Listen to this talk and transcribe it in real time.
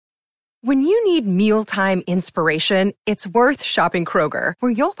When you need mealtime inspiration, it's worth shopping Kroger,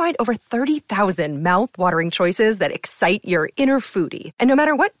 where you'll find over 30,000 mouth-watering choices that excite your inner foodie. And no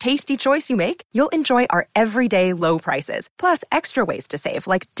matter what tasty choice you make, you'll enjoy our everyday low prices, plus extra ways to save,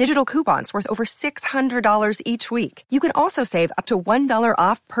 like digital coupons worth over $600 each week. You can also save up to $1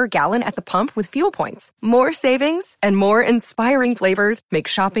 off per gallon at the pump with fuel points. More savings and more inspiring flavors make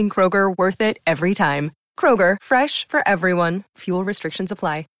shopping Kroger worth it every time. Kroger, fresh for everyone. Fuel restrictions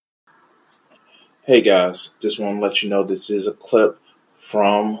apply. Hey guys, just want to let you know this is a clip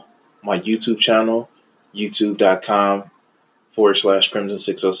from my YouTube channel,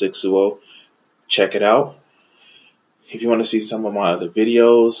 youtube.com/Crimson60620. Check it out. If you want to see some of my other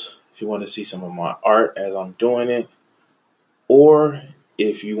videos, if you want to see some of my art as I'm doing it, or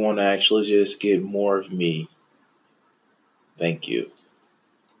if you want to actually just get more of me, thank you.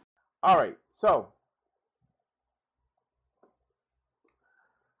 All right, so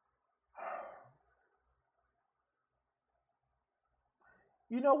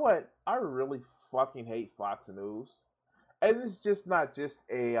you know what? I really fucking hate Fox News. And it's just not just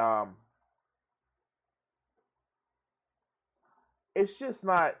it's just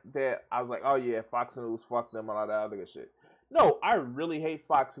not that I was like, oh yeah, Fox News, fuck them and all that other good shit. No, I really hate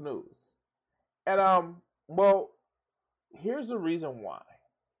Fox News. And well, here's the reason why.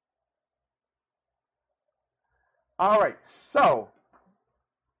 All right, so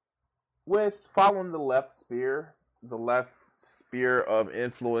with following the left spear of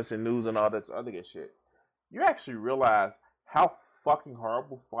influence and news and all this other good shit, you actually realize how fucking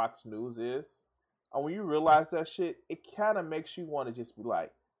horrible Fox News is. And when you realize that shit, it kind of makes you want to just be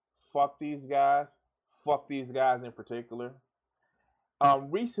like, fuck these guys in particular.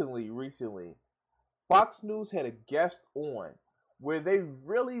 Recently, Fox News had a guest on where they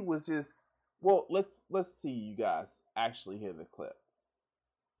really was just, well, let's see you guys actually hear the clip.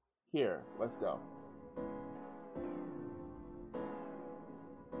 Here, let's go.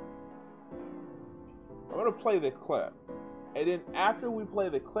 I'm going to play the clip. And then after we play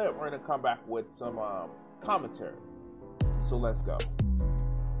the clip, we're going to come back with some commentary. So let's go.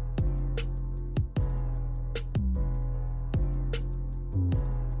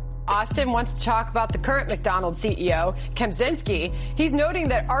 Austin wants to talk about the current McDonald's CEO, Kempczynski. He's noting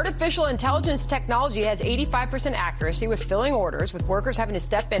that artificial intelligence technology has 85% accuracy with filling orders, with workers having to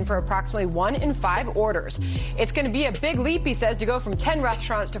step in for approximately 1 in 5 orders. It's going to be a big leap, he says, to go from 10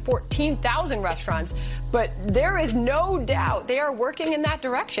 restaurants to 14,000 restaurants. But there is no doubt they are working in that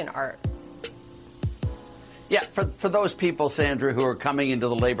direction, Art. Yeah, for those people, Sandra, who are coming into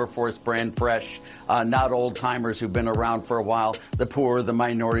the labor force brand fresh, not old-timers who've been around for a while, the poor, the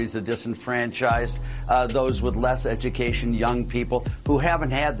minorities, the disenfranchised, those with less education, young people who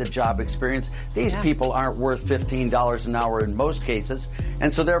haven't had the job experience, these people aren't worth $15 an hour in most cases.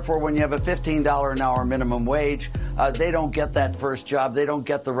 And so therefore, when you have a $15 an hour minimum wage, they don't get that first job. They don't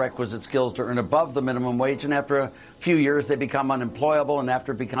get the requisite skills to earn above the minimum wage. And after a few years, they become unemployable. And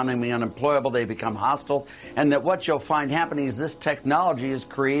after becoming unemployable, they become hostile. And that what you'll find happening is this technology has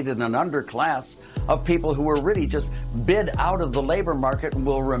created an underclass of people who are really just bid out of the labor market and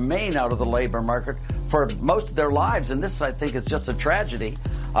will remain out of the labor market for most of their lives. And this, I think, is just a tragedy.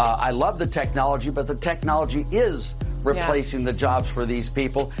 I love the technology, but the technology is replacing the jobs for these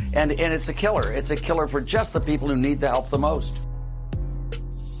people. And it's a killer. It's a killer for just the people who need the help the most.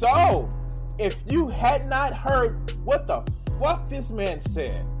 So, if you had not heard what the fuck this man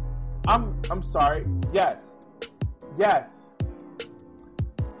said, I'm sorry. Yes.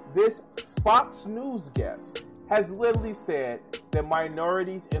 This Fox News guest has literally said that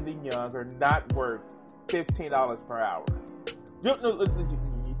minorities and the young are not worth $15 per hour. You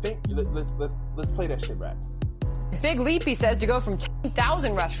think? Let's play that shit back. Big leap, he says, to go from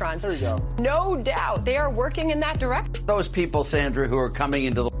 10,000 restaurants. There you go. No doubt they are working in that direction. Those people, Sandra, who are coming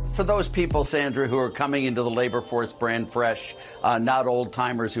into the labor force brand fresh, not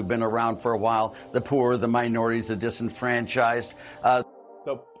old-timers who've been around for a while, the poor, the minorities, the disenfranchised. The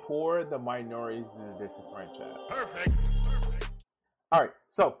poor, the minorities, and the disenfranchised. Perfect. All right,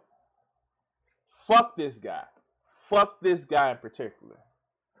 so fuck this guy. Fuck this guy in particular.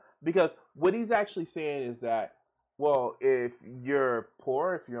 Because what he's actually saying is that, well, if you're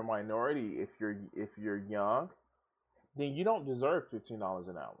poor, if you're a minority, if you're young, then you don't deserve $15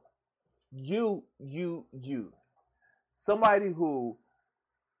 an hour. You. Somebody who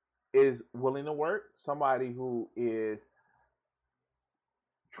is willing to work, somebody who is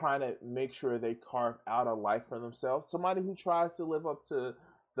trying to make sure they carve out a life for themselves, somebody who tries to live up to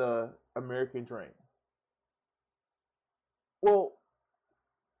the American dream. Well,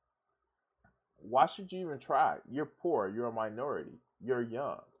 why should you even try? You're poor, you're a minority, you're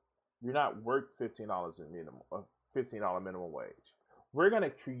young. You're not worth $15 minimum, $15 minimum wage. We're gonna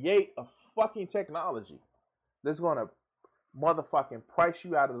create a fucking technology that's gonna motherfucking price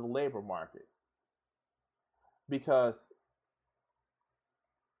you out of the labor market because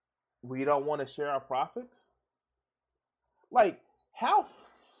we don't want to share our profits. Like, how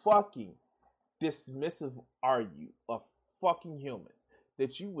fucking dismissive are you of fucking humans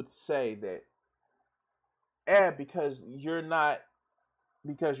that you would say that, because you're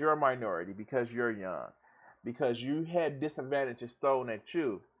a minority, because you're young, because you had disadvantages thrown at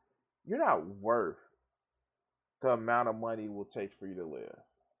you, you're not worth the amount of money it will take for you to live.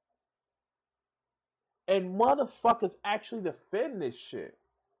 And motherfuckers actually defend this shit.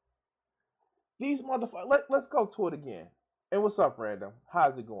 These motherfuckers. Let's go to it again. And what's up, Random?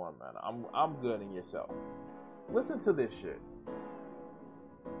 How's it going, man? I'm good, and yourself? Listen to this shit.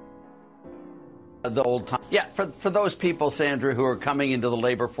 The old time. Yeah, for those people, Sandra, who are coming into the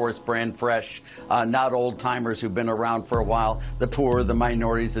labor force brand fresh, not old timers who've been around for a while, the poor, the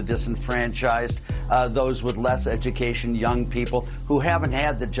minorities, the disenfranchised, those with less education, young people who haven't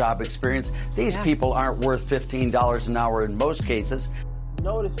had the job experience. These people aren't worth $15 an hour in most cases.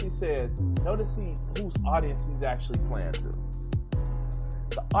 Notice whose audience he's actually playing to.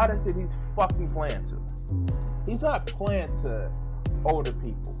 The audience that he's fucking playing to. He's not playing to older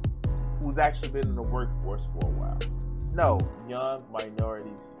people who's actually been in the workforce for a while. No, young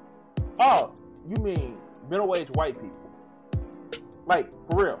minorities. Oh, you mean middle-aged white people. Like,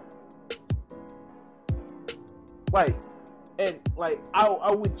 for real. Like, and like,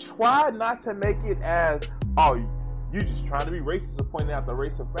 I would try not to make it as, oh, you're just trying to be racist or pointing out the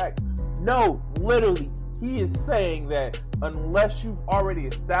racist fact. No, literally, he is saying that unless you've already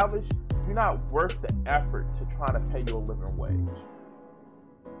established, you're not worth the effort to try to pay you a living wage.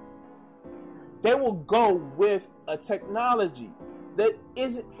 They will go with a technology that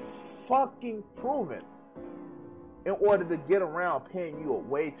isn't fucking proven in order to get around paying you a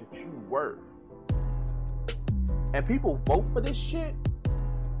wage that you worth. And people vote for this shit.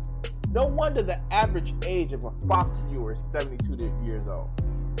 No wonder the average age of a Fox viewer is 72 years old.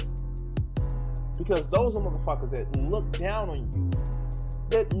 Because those are motherfuckers that look down on you.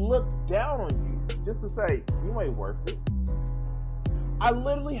 That look down on you just to say, you ain't worth it. I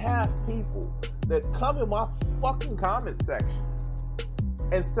literally have people that come in my fucking comment section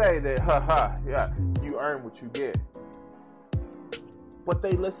and say that, yeah, you earn what you get. But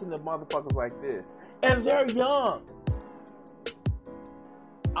they listen to motherfuckers like this. And they're young.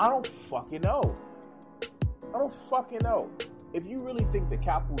 I don't fucking know. If you really think that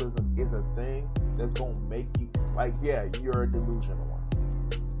capitalism is a thing that's gonna make you, like, yeah, you're a delusional one.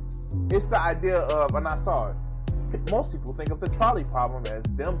 It's the idea of, and I saw it, most people think of the trolley problem as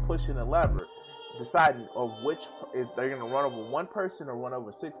them pushing a lever, deciding of which, if they're going to run over one person or run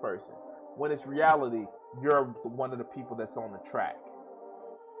over 6 person, when it's reality, you're one of the people that's on the track.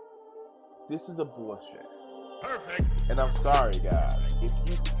 This is a bullshit. Perfect. And I'm sorry, guys. If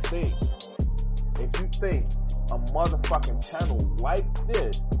you think a motherfucking channel like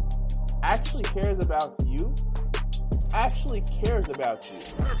this actually cares about you,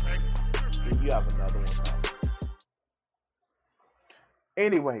 perfect, then you have another one coming.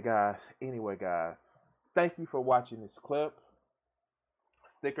 Anyway, guys, thank you for watching this clip.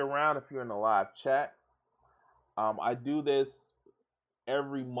 Stick around if you're in the live chat. I do this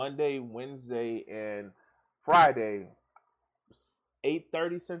every Monday, Wednesday, and Friday,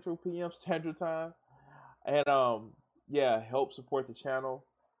 8:30 Central PM Standard Time. And yeah, help support the channel.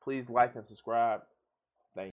 Please like and subscribe.